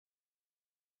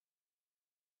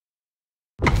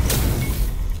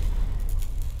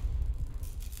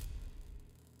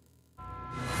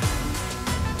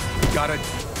got it.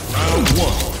 Round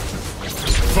one.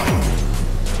 Fight.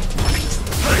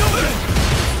 Hadouken!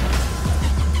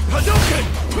 Hadouken!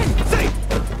 Say!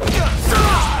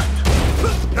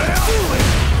 Fooling!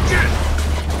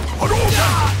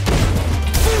 Hadouken!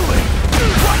 Fooling!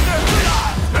 Right there!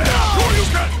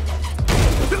 Hadouken!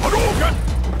 Hadouken!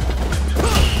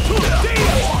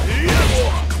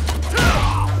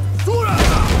 Sura!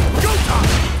 Gota!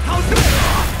 How's this?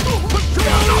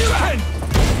 Hadouken!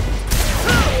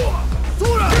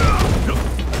 Sura!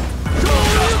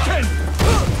 Hadouken!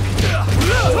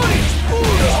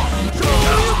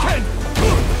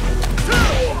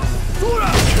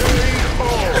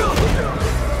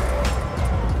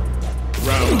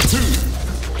 Round two.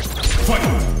 Fight.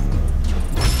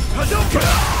 Hadouken!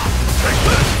 Take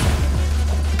this!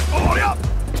 Oh, yeah!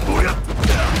 Oh, yeah!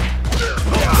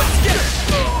 Let's get it!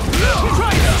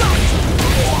 Try and stop it!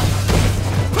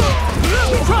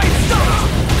 Try and stop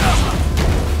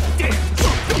it!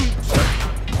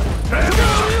 Damn!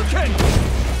 Hadouken!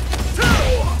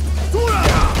 Sura!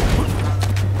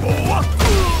 Oh,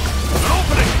 an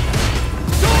opening!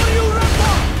 Soryu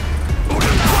Rappa!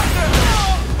 Right there!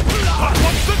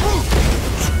 What's the group?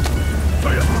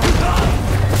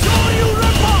 Soryu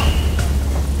Rappa!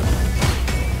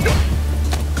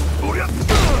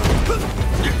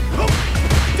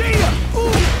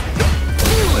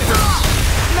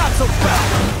 Not so fast!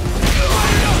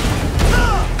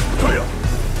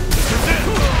 This is it!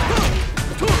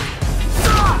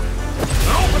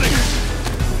 An opening!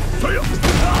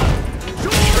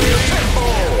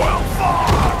 Well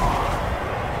fought!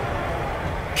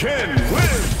 Ken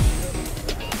wins.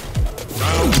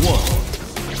 Round one.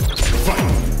 Fight.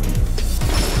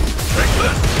 Take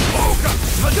this! Oh, God!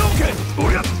 Hadouken! Oh,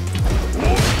 yeah!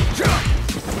 Oh, yeah!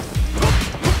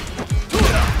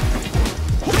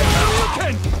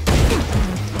 Hadouken!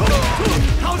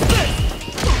 How's this?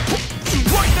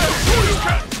 Right there!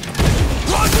 Hadouken!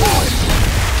 Run, boy!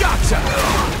 Gotcha!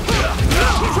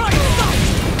 Try and stop!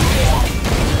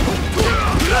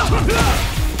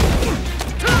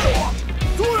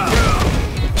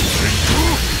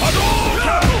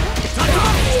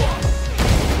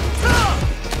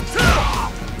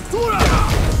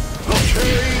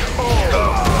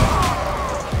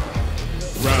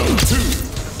 Round two.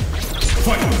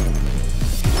 Fight.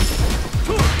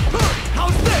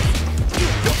 How's this?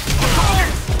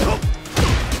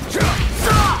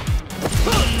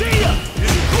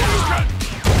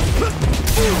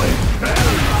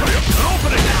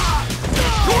 Opening!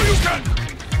 Shoryuken!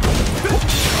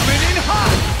 Coming in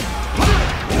hot!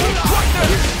 Right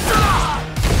there!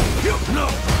 No!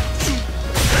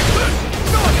 Take this!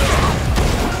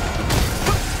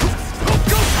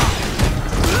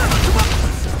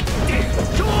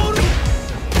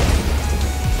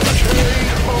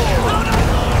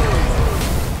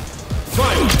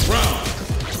 Final round.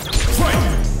 Fight.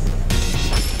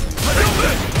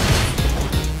 Hadouken!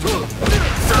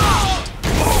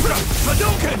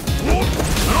 Hadouken!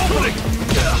 An opening!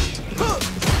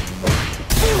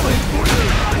 Fooling!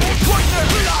 Right there!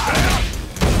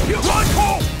 Run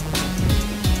home!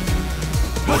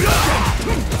 Hadouken!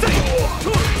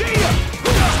 Shoryuken!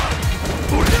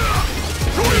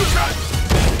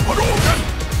 Hadouken!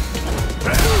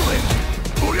 Fooling!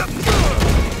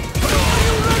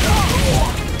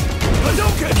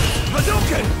 Hadouken!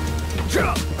 Hadouken!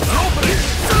 An opening!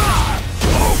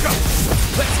 Oh, God!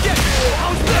 Let's get it!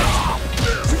 How's this?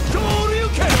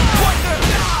 Shoryuken! Right there!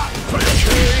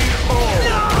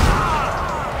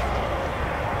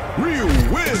 Ryu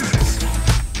wins.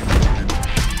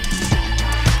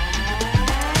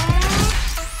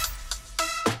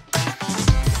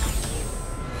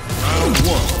 Round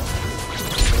one.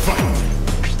 Fight.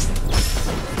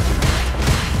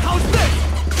 How's this?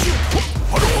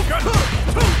 Hadouken!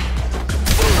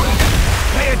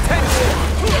 Pay attention!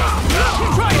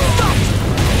 Try and stop!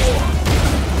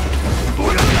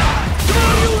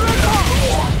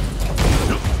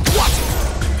 What?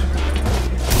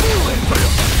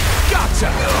 Gotcha!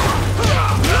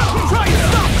 Try and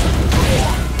stop!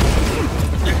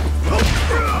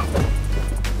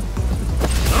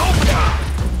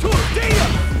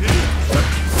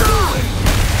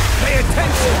 Pay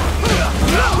attention!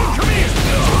 Come here!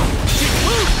 Eat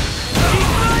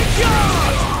my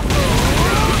God!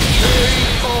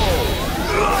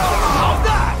 How's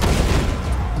that?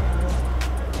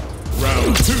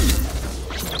 Round two.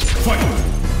 Fight.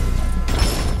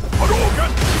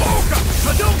 Hadouken!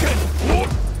 Hadouken!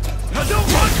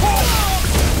 Hadouken!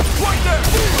 Right there!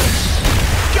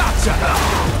 Gotcha!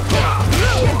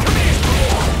 Come here!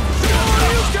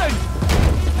 Shoryuken!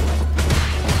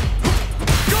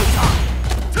 Gota!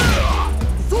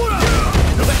 Sura!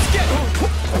 Let's get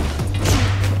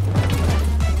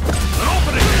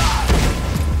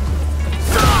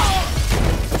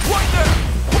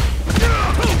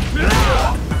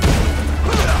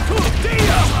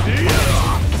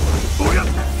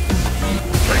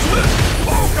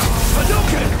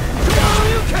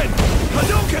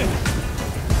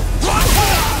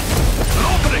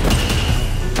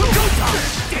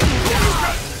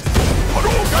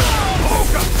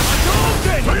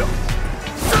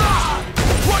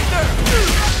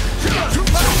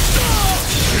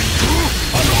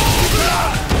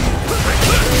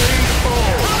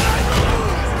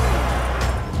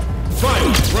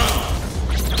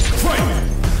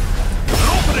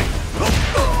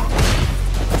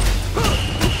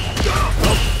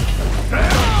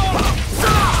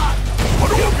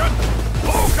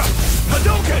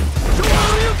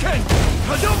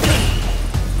Hadouken!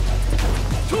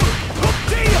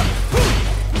 Dia!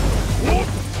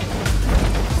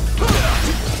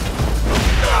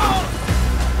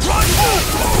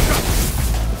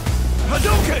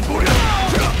 Hadouken!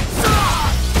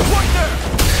 Right there!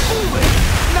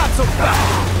 Not so fast!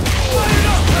 Light it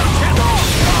up!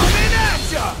 Coming at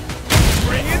ya!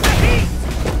 Bring in the heat!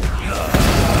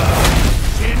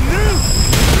 Shinnu!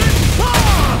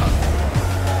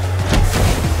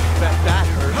 Bet that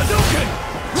hurt. Hadouken!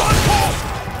 Run, Paul!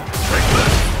 Break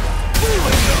this!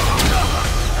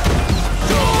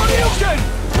 Hadouken!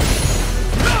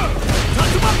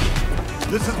 Tatsuma!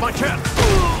 This is my chance!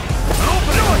 An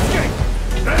open escape!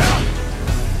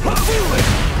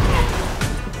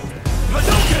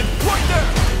 Hadouken! Right there!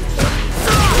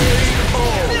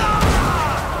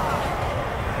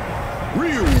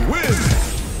 Ryu wins!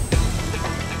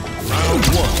 Round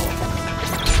 1.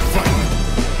 Fight!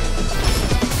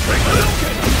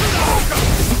 Hadouken!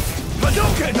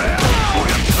 Hadouken!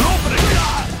 An opening!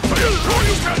 Hadouken!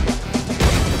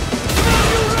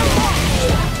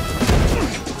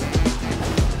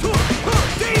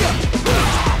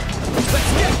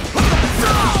 Let's get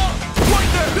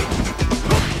right there! Go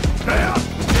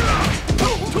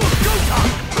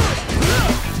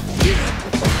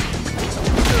time!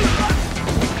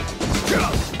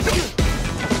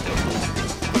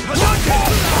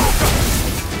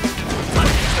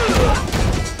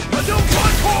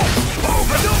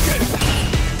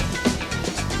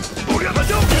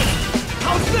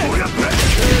 How's this?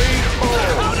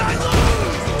 How'd I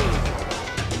lose?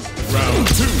 Round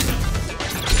 2.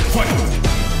 Fight!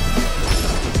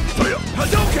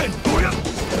 Hadouken!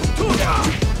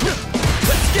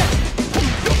 Let's get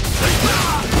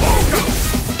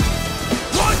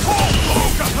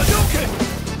Hadouken!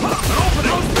 An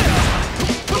opening!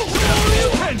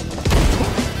 Hadouken!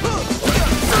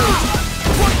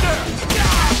 Right there!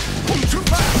 Too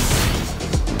fast!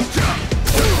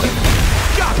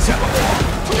 Gotcha!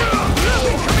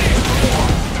 Come here!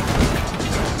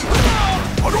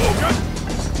 Hadouken!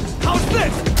 How's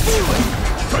this?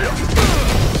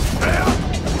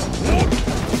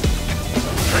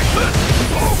 Take this!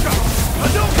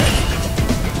 Hadouken!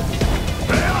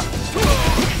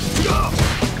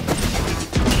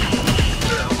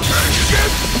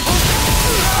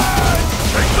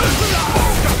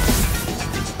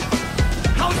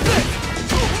 How's this?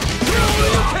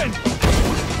 Hadouken!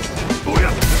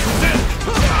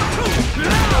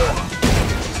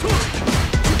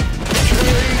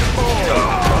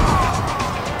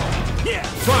 Yeah!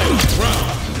 Final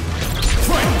round!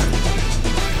 Fight!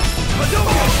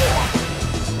 Hadouken!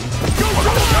 Go!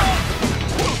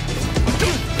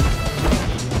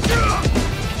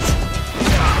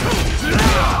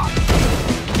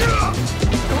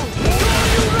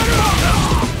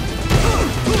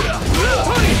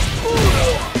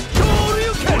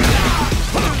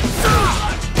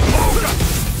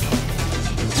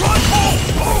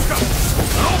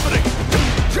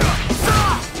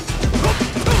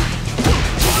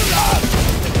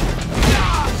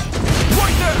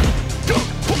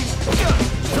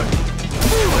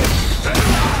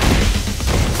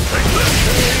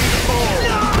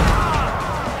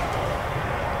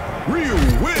 Ryu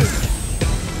wins!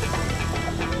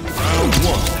 Round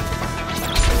 1.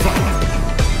 Fight!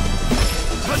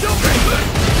 Hadouken!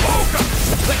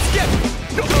 Let's get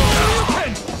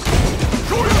Hadouken!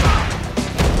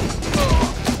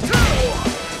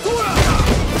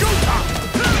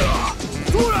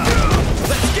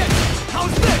 Let's get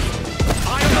how's this? I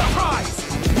am the prize!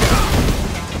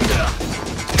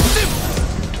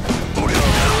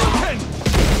 Hadouken!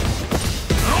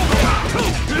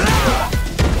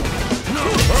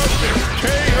 Perfect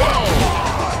KO!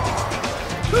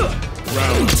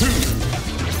 Round 2.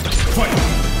 Fight!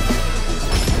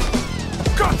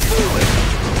 Got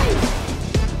you!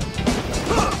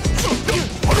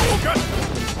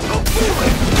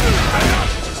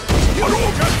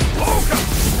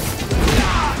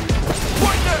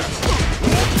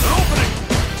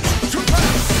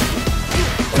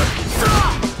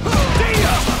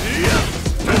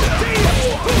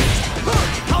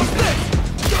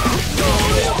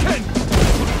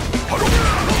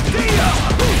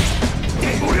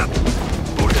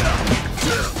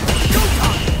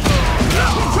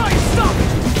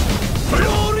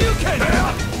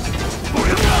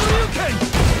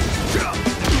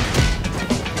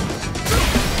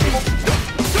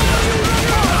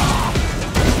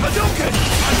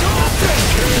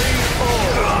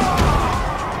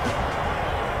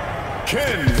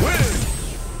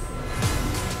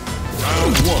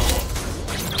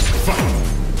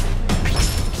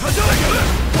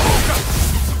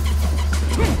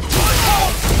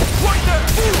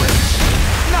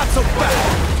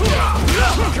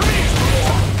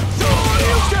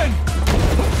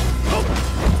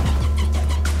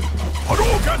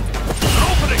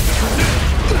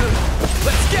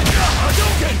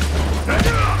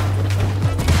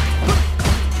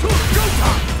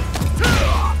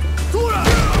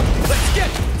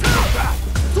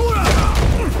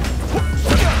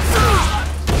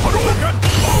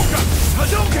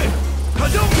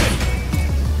 Hadouken!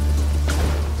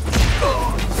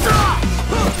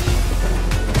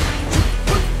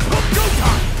 Go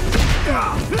time!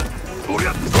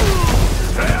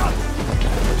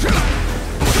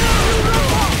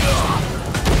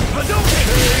 Hadouken!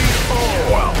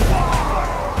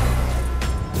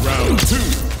 Round 2.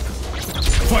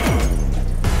 Fight!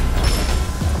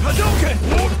 Hadouken!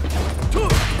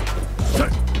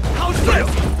 How's this?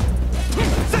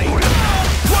 Say!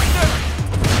 Right there!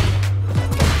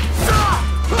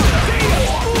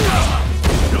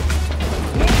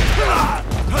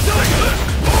 Hadouken!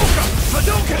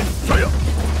 Hadouken!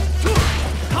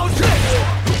 How's this?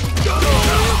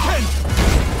 Hadouken!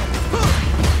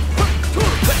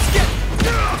 Let's get!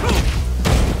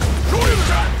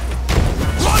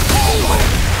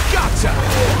 Gotcha!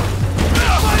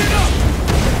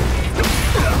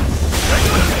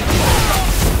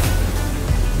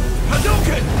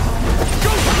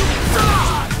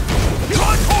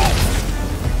 Light up!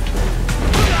 Hadouken!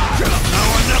 Go! Now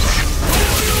or never!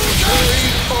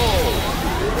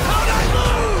 How'd I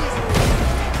lose?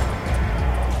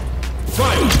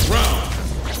 Final round.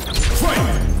 Fight!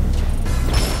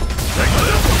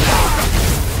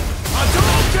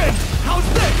 Hadouken! How's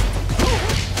this?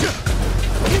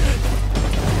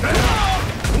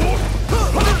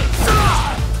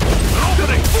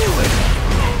 Getting foolish!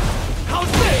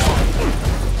 How's this?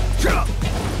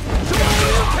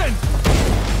 Hadouken!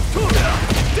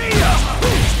 Dia!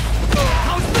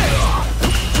 How's this?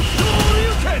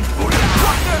 Hadouken!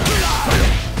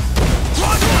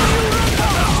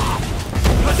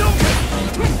 Hadouken!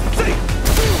 See!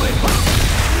 Foolish!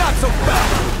 Not so bad!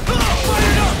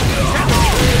 Fire up!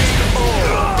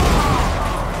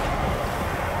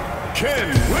 Ken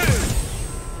wins!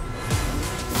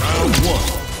 Round 1.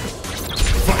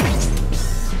 Fight!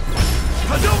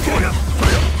 Hadouken!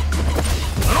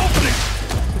 An opening!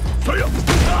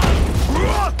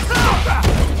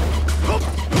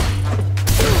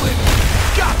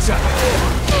 Gotcha!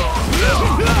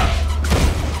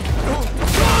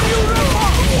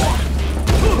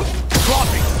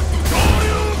 Coffee!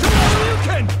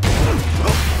 Hadouken!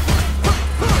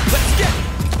 Let's get!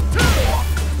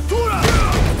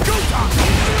 Go time!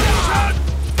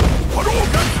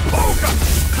 Hadouken!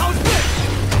 How's this?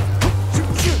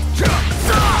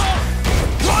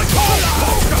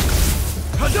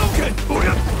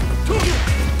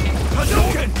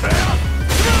 Hadouken!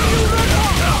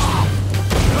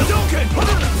 Hadouken!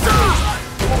 Hadouken!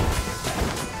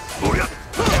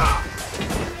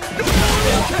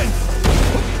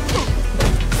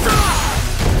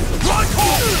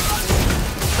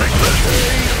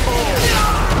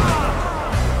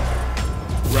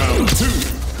 Round 2.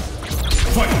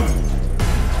 Fight!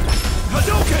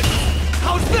 Hadouken!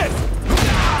 How's this?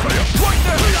 Right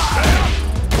there!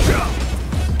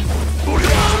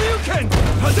 Hadouken!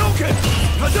 Hadouken!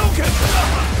 Hadouken!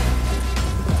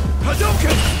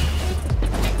 Hadouken!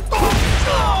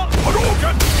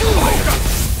 Hadouken!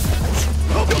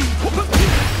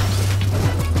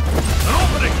 An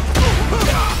opening!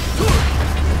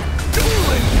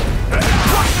 Dueling!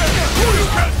 Right there!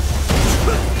 Hadouken!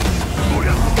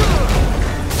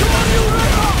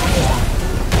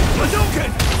 Hadouken!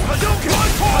 Hadouken!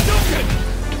 Hadouken!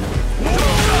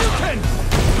 Hadouken!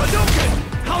 Hadouken!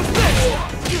 How's this?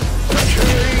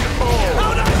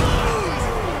 How'd I lose?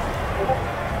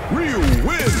 Ryu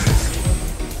wins!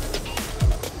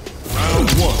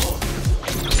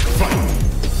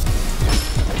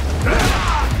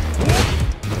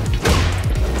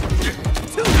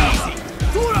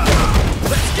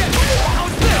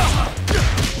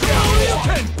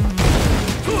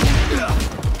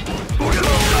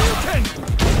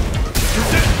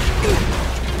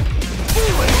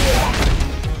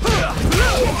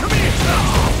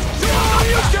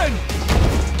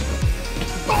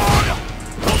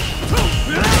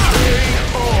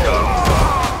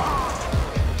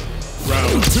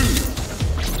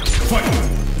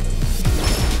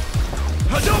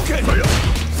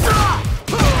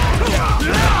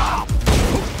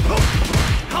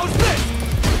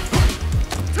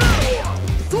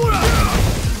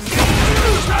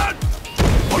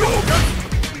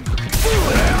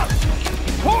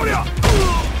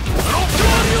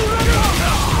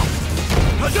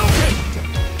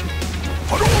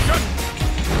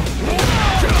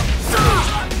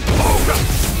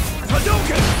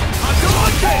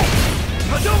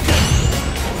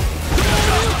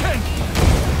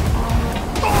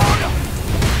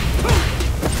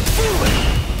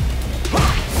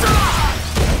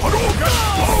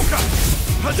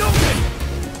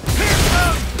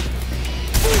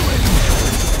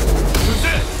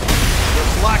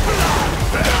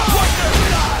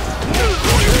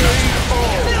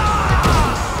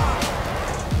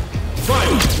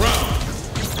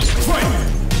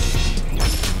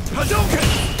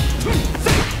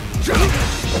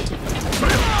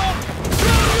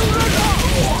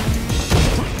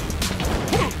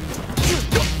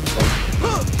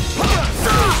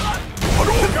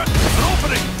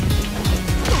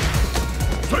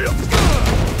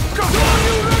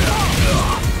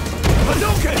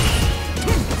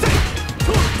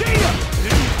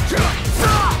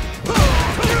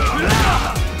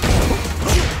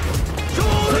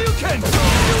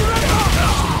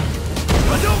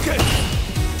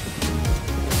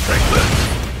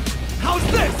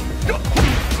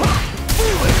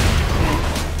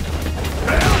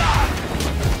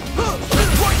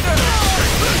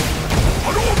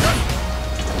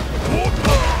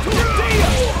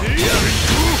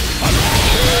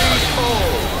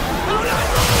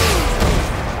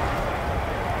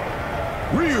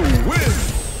 Real win!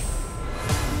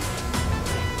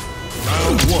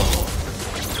 Round 1.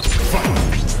 Fight!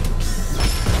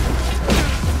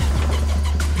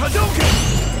 Hadouken!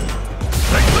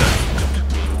 Take this!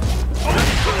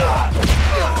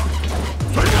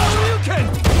 Hadouken!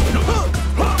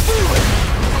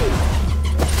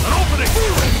 An opening!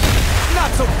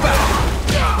 Not so bad!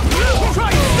 Try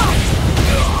and stop!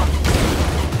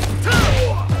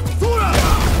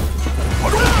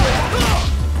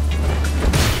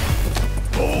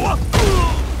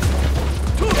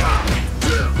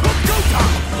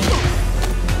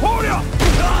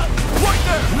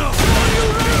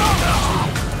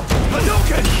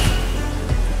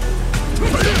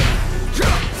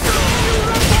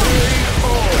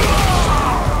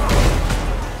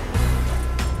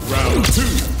 Round 2.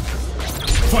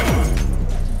 Fight!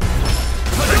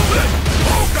 Hadouken!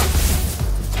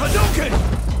 Hadouken!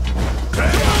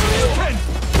 Hadouken!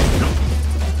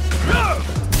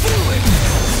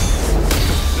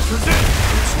 This is it!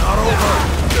 It's not over!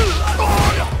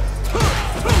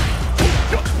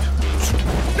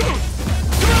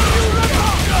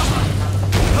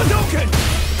 Hadouken!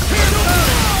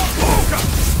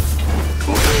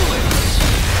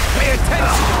 Pay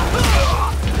attention!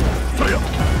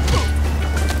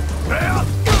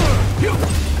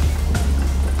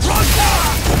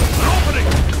 An opening!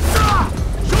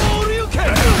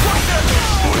 Shoryuken!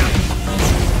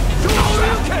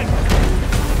 Shoryuken!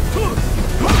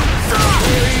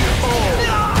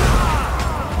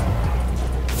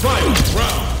 Final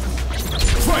round!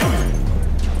 Fight!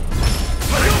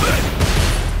 Hadouken!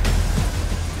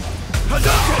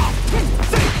 Hadouken! Hadouken!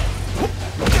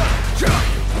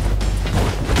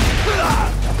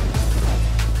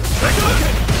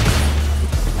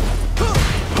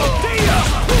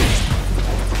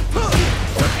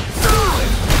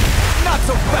 Not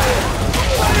so bad!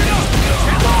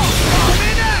 I'm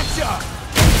in action!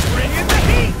 Bring in the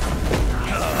heat!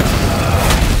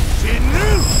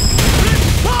 Jinnu!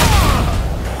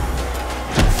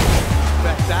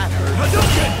 Bet that hurt.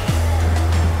 Hadouken!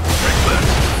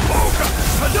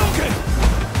 Hadouken!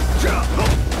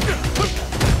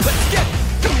 Let's get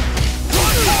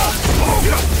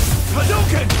Hadouken!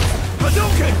 Hadouken!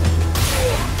 Hadouken!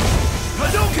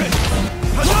 Hadouken!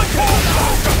 Hadouken!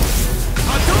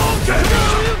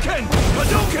 Hadouken!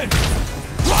 Hadouken!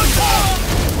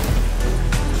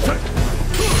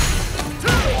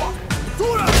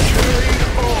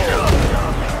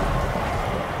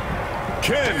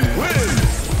 Ken wins!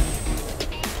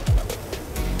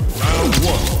 Round 1.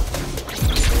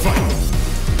 Fight!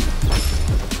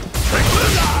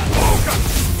 Hadouken!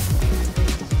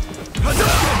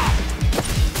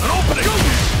 An opening!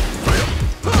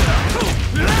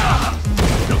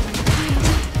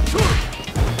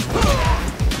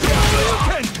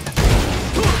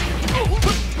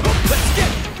 Let's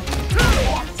get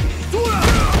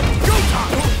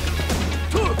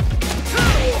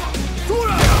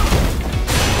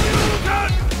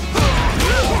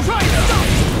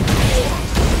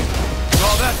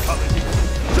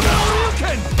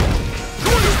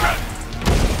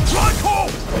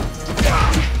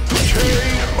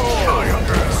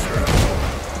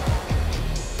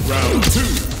Round 2.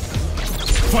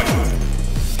 Fight!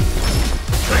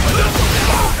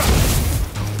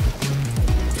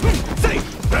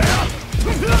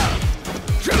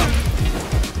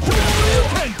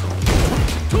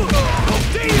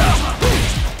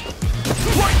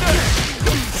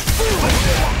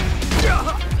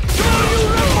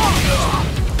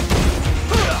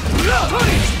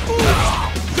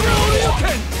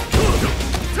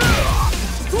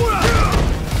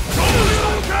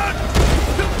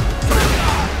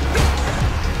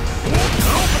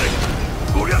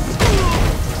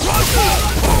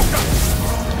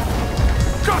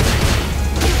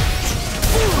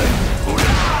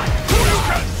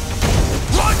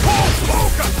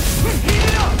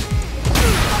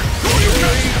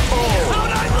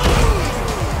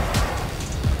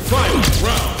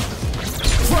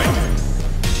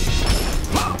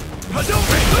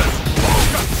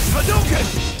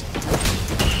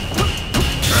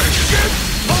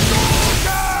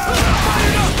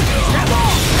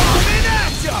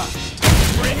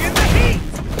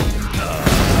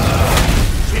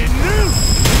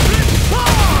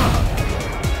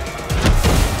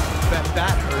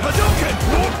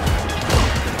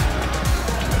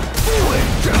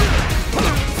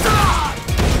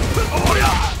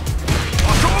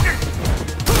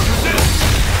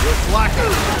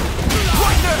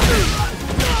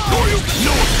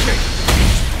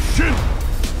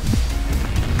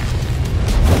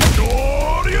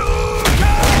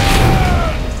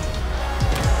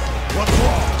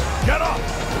 Get up!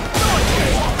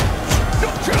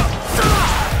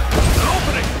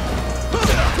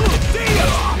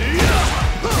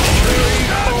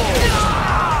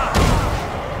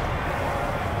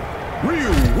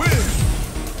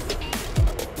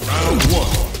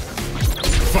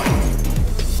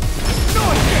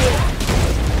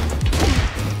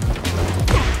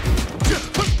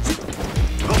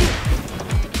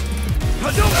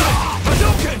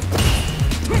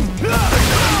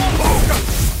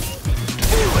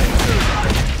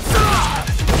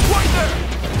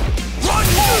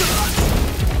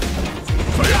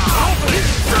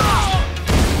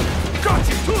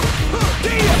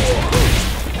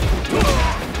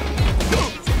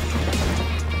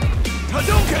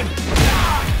 Hadouken!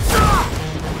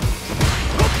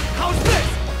 How's this?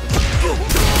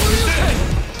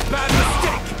 Bad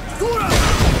mistake!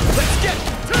 Let's get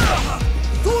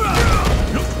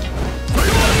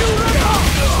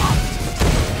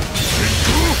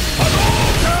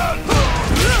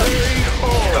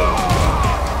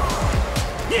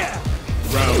yeah!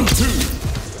 Round 2.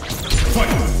 Fight!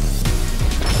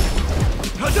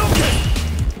 Hadouken!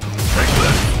 Take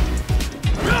this!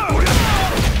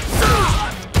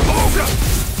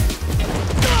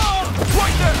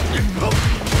 Right there!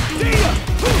 See ya!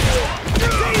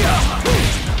 See ya!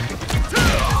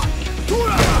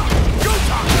 Go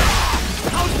time!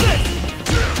 How's this?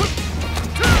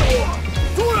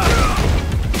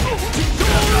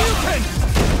 Hadouken!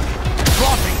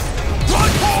 Dropping!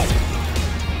 Run home!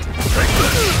 Take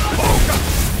this!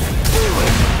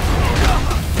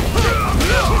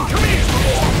 Come here!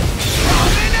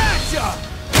 Coming at ya!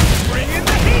 Bring in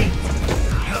the heat!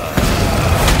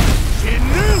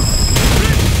 Inu!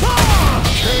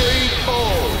 KO!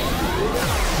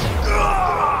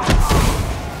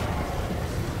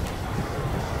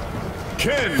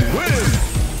 Ken wins!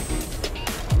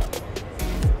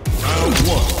 Round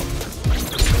 1.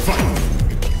 Fight!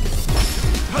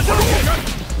 Hadouken!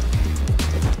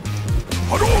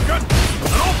 Hadouken!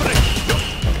 An opening!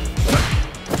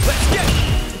 Let's get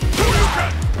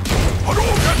Hadouken!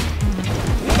 Hadouken!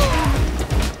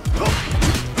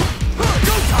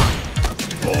 Go time!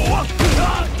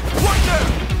 Right there!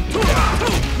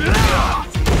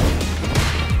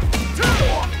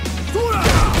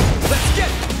 Let's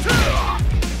get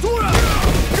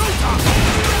go time!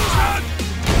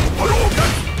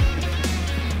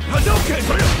 Hadouken! Hadouken!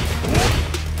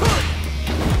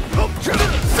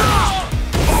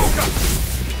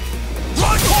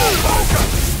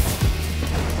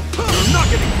 You're not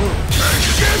getting through!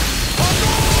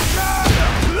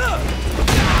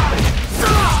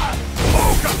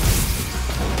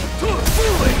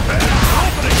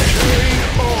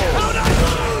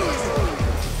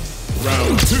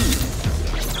 Round 2.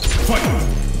 Fight!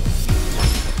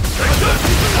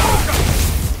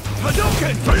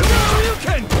 Hadouken!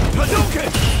 Hadouken! Hadouken!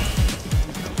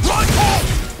 Run home!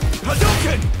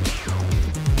 Hadouken!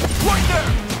 Right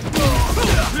there!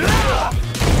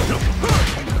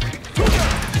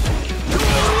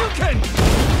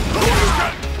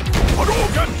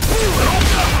 Hadouken!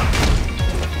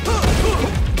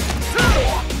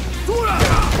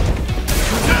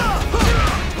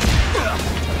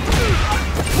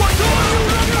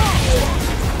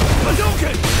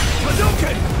 Hadouken!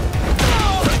 Hadouken!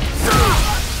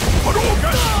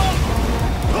 Hadouken!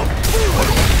 Hadouken!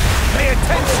 Pay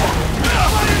attention!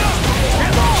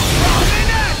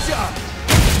 Coming at ya!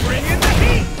 Bring in the heat!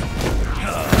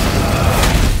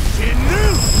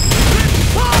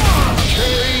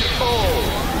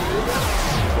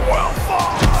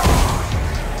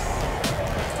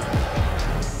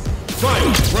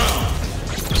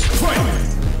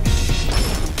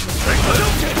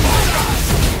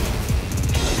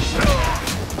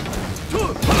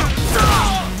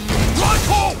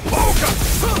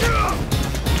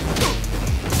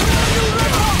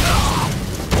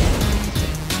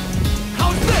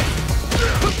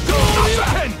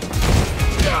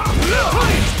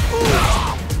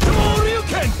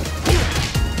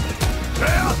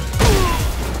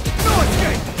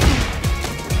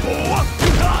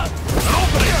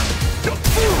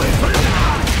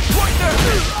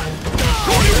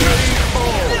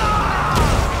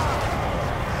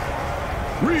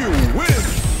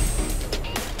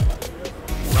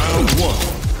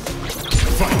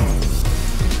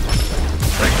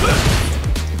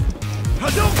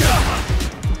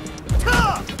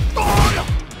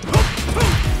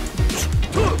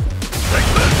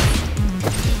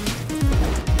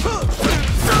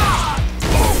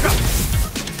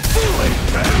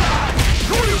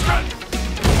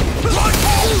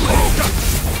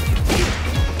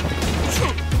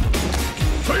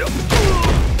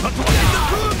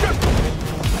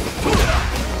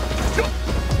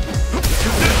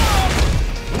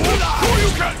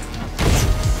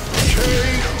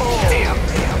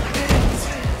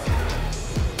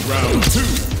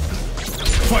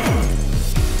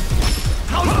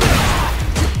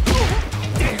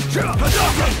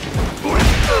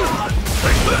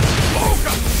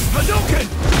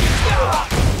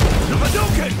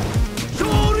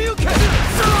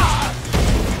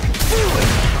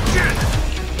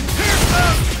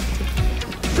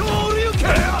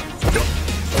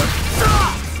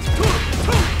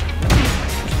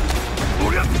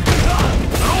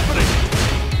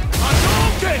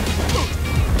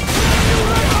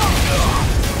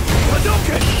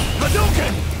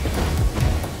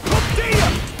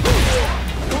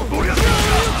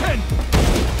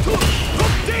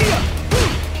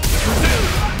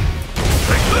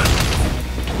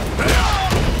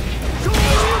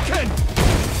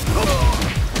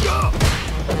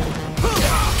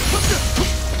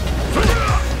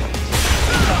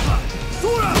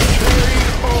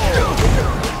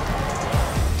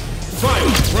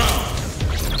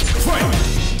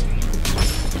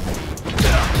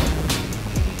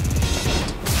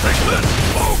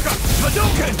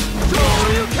 Hadouken!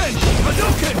 Shoryuken!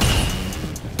 Hadouken!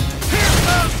 Here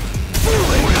comes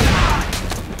Fooling!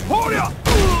 Horya!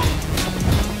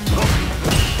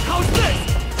 How's this?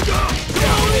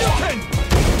 Shoryuken!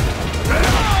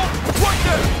 Right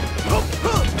there!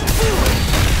 Fooling!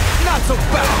 Not so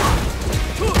bad!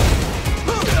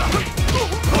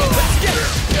 Let's get it!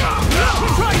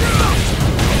 Try it!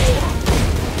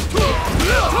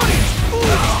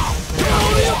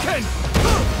 Shoryuken!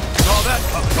 All that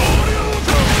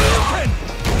Shoryuken!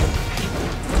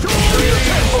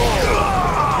 Shoryuken!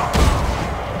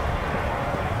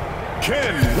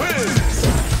 Ken wins!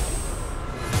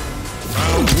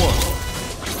 Round 1.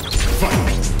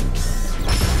 Fight!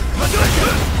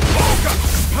 Hadouken!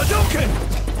 Hadouken!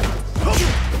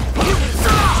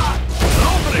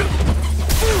 Opening!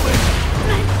 Fooling!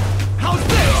 How's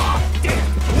this?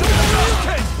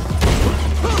 Shoryuken!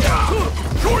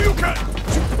 Shoryuken!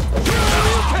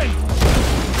 Shoryuken!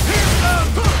 Here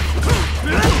comes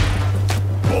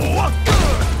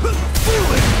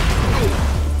Fooling!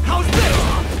 How's this?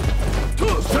 Go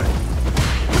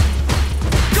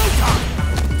time!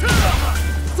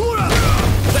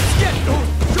 Let's get it!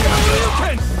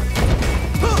 Shoryuken!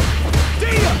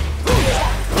 Dia!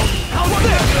 How's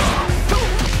this?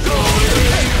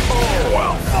 Shoryuken!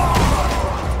 Well fought!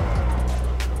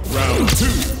 Round 2.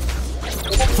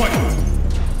 Fight!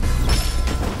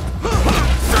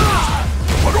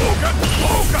 Hadouken!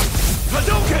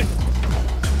 Hadouken!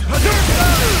 Hadouken!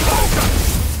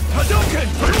 Hadouken!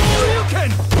 Hadouken!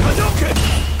 Hadouken!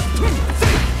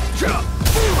 See!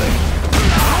 Fooling!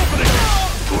 Opening!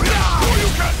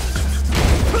 Hadouken!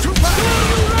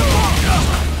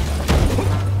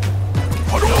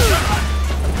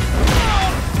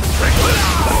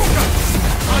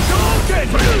 Hadouken!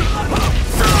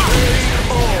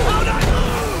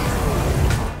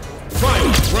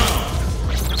 Final round!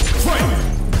 Fight!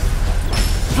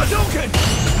 Hadouken!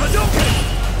 Hadouken!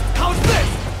 How's this?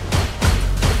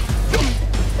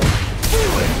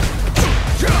 Fooling!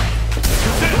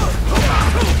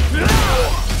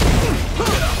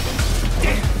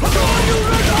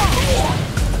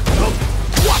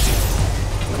 Watch it!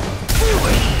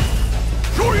 Fooling!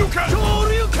 Shoryuken!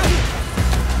 Shoryuken!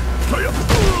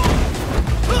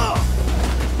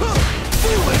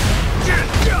 Fooling!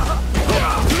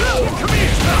 Come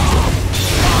here!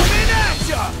 Coming at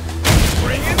ya!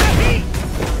 Bring in the heat!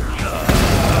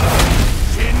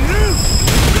 Shinru!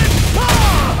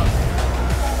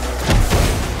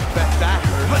 Bet that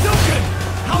hurt. Hadouken!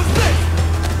 How's this?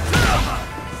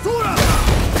 Sora!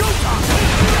 Go time!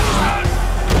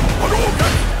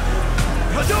 Hadouken!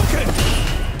 Hadouken!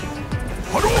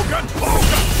 Hadouken!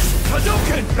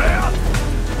 Hadouken!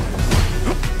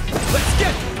 Let's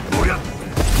get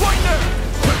right there!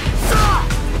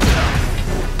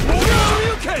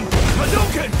 Hadouken!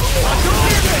 Hadouken!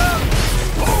 Hadouken!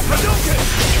 Hadouken!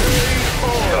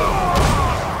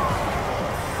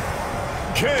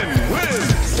 Ken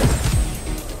wins!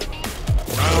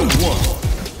 Round 1.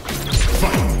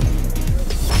 Fight!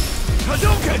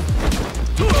 Hadouken!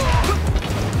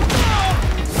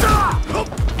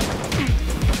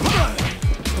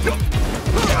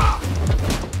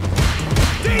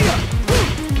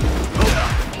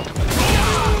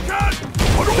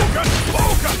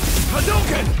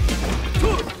 Hadouken!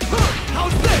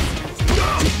 How's this?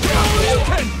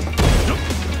 Hadouken!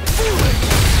 Fooling!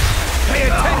 Pay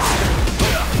attention!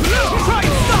 Try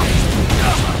and stop!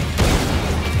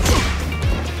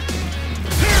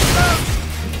 Here comes!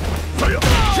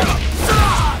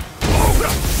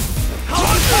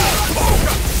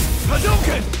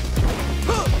 Hadouken!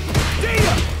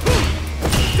 Dia!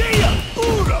 Dia!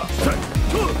 Ura!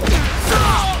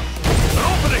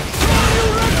 Opening!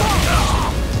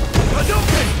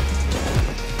 Hadouken!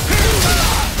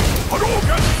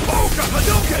 Hadouken!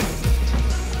 Hadouken!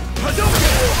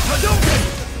 Hadouken!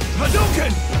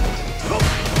 Hadouken! Hadouken!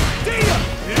 Dia!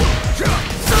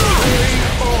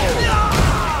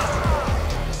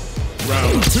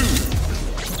 Round 2.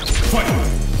 Fight!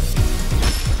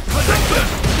 Hadouken!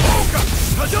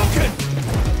 Hadouken!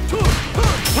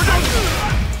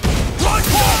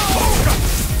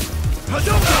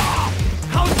 Hadouken!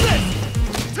 How's this?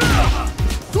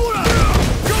 Sora!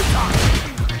 Go time!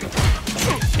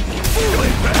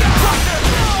 Fooling!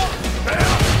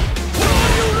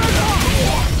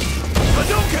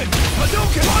 Hadouken!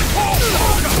 Hadouken!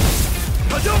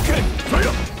 Hadouken!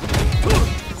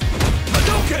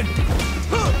 Hadouken!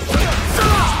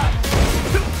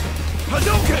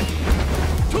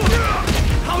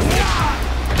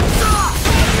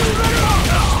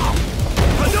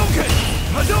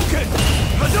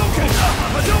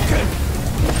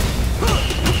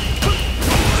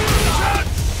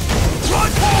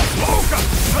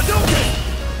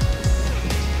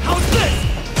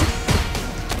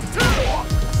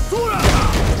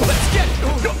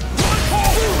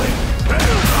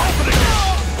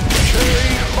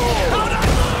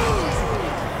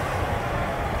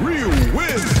 Real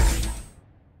wins!